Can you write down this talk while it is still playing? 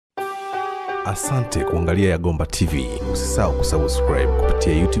Asante kuangalia Yagomba TV. Usisahau kusubscribe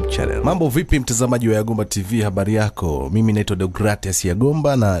kupitia YouTube channel. Mambo vipi mtazamaji wa Yagomba TV, habari yako? Mimi naitwa Deogratias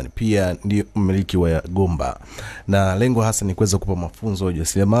Yagomba na pia ndio mmiliki wa Yagomba. Na lengo hasa ni kuweza kupa mafunzo ya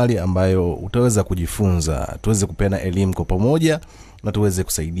ujasiriamali ambayo utaweza kujifunza, tuweze kupeana elimu kwa pamoja na tuweze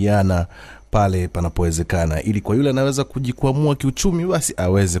kusaidiana pale panapowezekana, ili kwa yule anaweza kujikwamua kiuchumi basi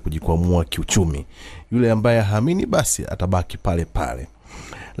aweze kujikwamua kiuchumi. Yule ambaye haamini basi atabaki pale pale.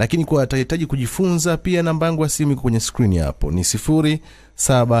 Lakini kwa atahitaji kujifunza, pia namba yangu ya simu iko kwenye screen hapo, ni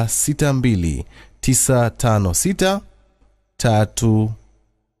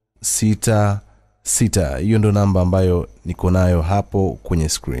 0762956366. Hiyo ndio namba ambayo niko nayo hapo kwenye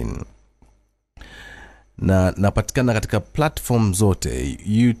screen. Na napatikana katika platform zote,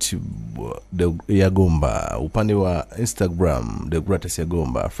 YouTube Yagomba, upande wa Instagram Deogratias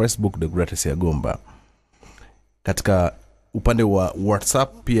Yagomba, Facebook Deogratias Yagomba. Katika upande wa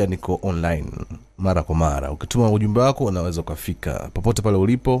WhatsApp pia niko online mara kwa mara. Ukituma ujumbe wako unaweza kufika popote pale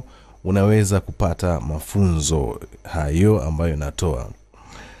ulipo, unaweza kupata mafunzo hayo ambayo natoa.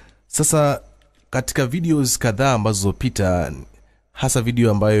 Sasa katika videos kadhaa ambazo zopita, hasa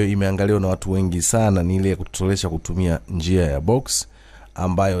video ambayo imeangaliwa na watu wengi sana ni ile ya kututolesha kutumia njia ya box,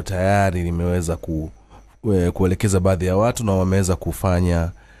 ambayo tayari nimeweza kuelekeza baadhi ya watu na wameweza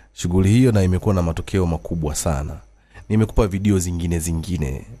kufanya shughuli hiyo na imekuwa na matokeo makubwa sana. Nimekupa video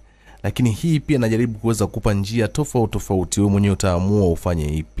zingine, lakini hii pia najaribu kuweza kukupa njia tofauti, wewe mwenyewe utaamua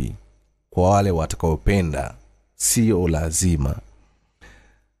ufanye ipi. Kwa wale watakaopenda, sio lazima.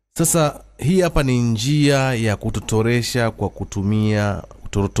 Sasa hii hapa ni njia ya kutotoresha kwa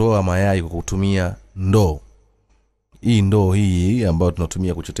kutotoa mayai kwa kutumia ndoo. Hii ndoo hii ambayo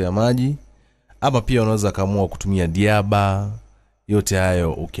tunatumia kuchotea maji, ama pia unaweza kaamua kutumia diaba. Yote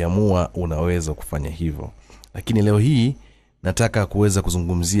hayo ukiamua unaweza kufanya hivyo. Lakini leo hii nataka kuweza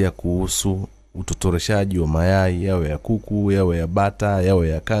kuzungumzia kuhusu utotoreshaji wa mayai, yawe ya kuku, yawe ya bata, yawe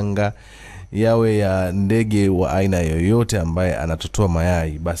ya kanga, yawe ya ndege wa aina yoyote ambaye anatotoa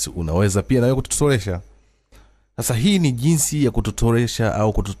mayai, basi unaweza pia nawe kutotoresha. Sasa hii ni jinsi ya kutotoresha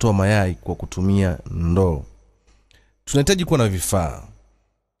au kutotoa mayai kwa kutumia ndoo. Tunahitaji kuwa na vifaa.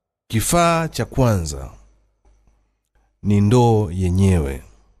 Kifaa cha kwanza ni ndoo yenyewe.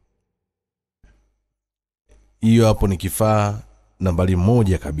 Hiyo hapo ni kifaa nambari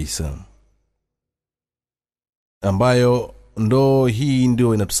 1 kabisa, ambayo ndoo hii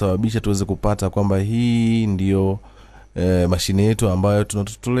ndio inatusababisha tuweze kupata kwamba hii ndio mashine yetu ambayo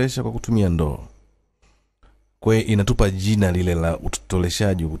tunatotolesha kwa kutumia ndoo. Kwa hiyo inatupa jina lile la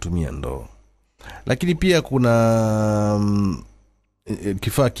utotoleshaji kwa kutumia ndoo. Lakini pia kuna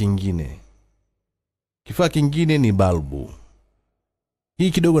kifaa kingine. Kifaa kingine ni balbu.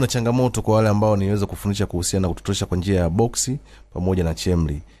 Hii kidogo na changamoto kwa wale ambao niweza kufundisha kuhusiana na kutotolesha kwa njia ya boxi pamoja na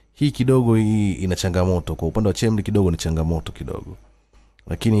chemli. Hii kidogo hii ina changamoto. Kwa upande wa chemli kidogo ni changamoto kidogo.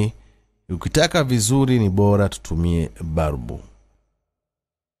 Lakini ukitaka vizuri ni bora tutumie balbu.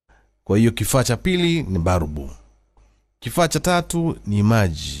 Kwa hiyo kifaa cha pili ni balbu. Kifaa cha tatu ni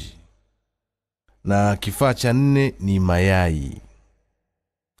maji. Na kifaa cha 4 ni mayai.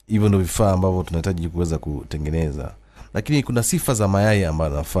 Hivyo ndio vifaa ambavyo tunahitaji kuweza kutengeneza. Lakini kuna sifa za mayai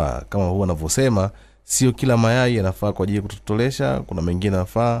ambayo yanafaa. Kama huwa ninavyosema, sio kila mayai yanafaa kwa ajili ya kutotolesha, kuna mengine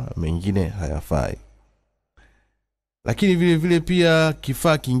yanafaa, mengine hayafai. Lakini vile vile pia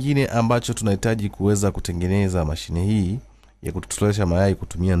kifaa kingine ambacho tunahitaji kuweza kutengeneza mashine hii ya kutotolesha mayai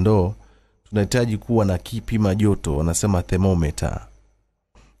kutumia ndoo, tunahitaji kuwa na kipima joto, wanasema thermometer.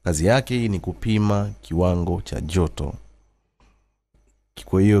 Kazi yake ni kupima kiwango cha joto.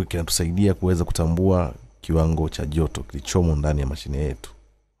 Kwa hiyo kinatusaidia kuweza kutambua kiwango cha joto kilichomo ndani ya mashine yetu.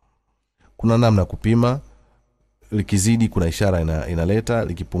 Kuna namna kupima, likizidi kuna ishara inaleta,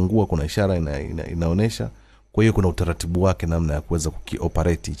 likipungua kuna ishara inaonesha. Kwa hiyo kuna utaratibu wake namna ya kuweza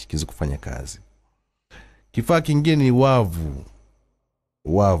kukioperate kiweze kufanya kazi. Kifaa kingine ni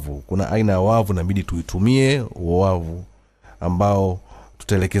wavu. Kuna aina ya wavu inabidi tuitumie, wavu ambao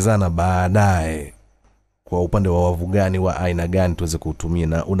tutaelekezana baadaye kwa upande wa wavu gani wa aina gani tuweze kutumia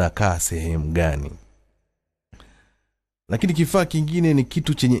na unakaa sehemu gani. Lakini kifaa kingine ni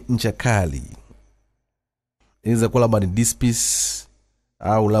kitu chenye ncha kali. Inaweza kuwa labda ni dispis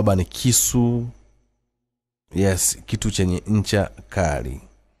au labda ni kisu. Yes, kitu chenye ncha kali.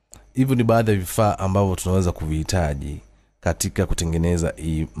 Hivyo ni baadhi ya vifaa ambavyo tunaweza kuvihitaji katika kutengeneza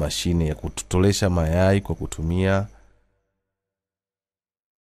hii mashine ya kutotolesha mayai kwa kutumia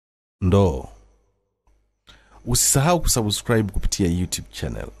ndoo. Usisahau kusubscribe kupitia YouTube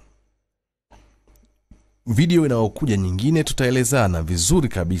channel. Video inayokuja nyingine tutaelezana vizuri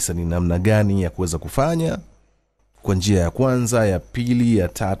kabisa ni namna gani ya kuweza kufanya kwa njia ya kwanza, ya pili, ya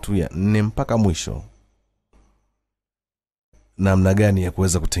tatu, ya nne mpaka mwisho. Namna gani ya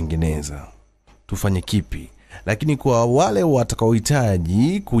kuweza kutengeneza, tufanye kipi. Lakini kwa wale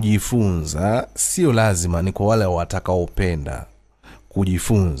watakaohitaji kujifunza, sio lazima, ni kwa wale watakaopenda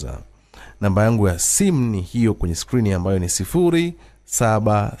kujifunza. Namba yangu ya simu ni hiyo kwenye screen ambayo ni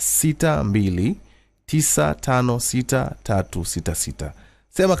 0762956366.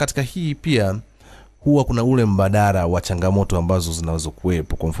 Sema katika hii pia huwa kuna ule mbadala wa changamoto ambazo zinaweza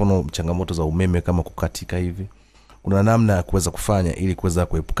kuwepo. Kwa mfano changamoto za umeme kama kukatika hivi. Kuna namna ya kuweza kufanya ili kuweza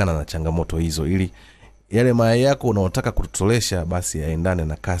kuepukana na changamoto hizo, ili yale mayai yako unaotaka kutotolesha basi yaendane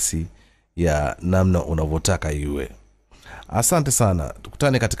na kasi ya namna unavyotaka iwe. Asante sana.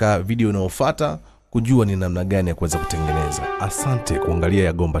 Tukutane katika video inayofuata kujua ni namna gani ya kuweza kutengeneza. Asante kuangalia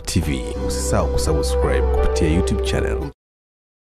Yagomba TV. Usisahau kusubscribe kupitia YouTube channel.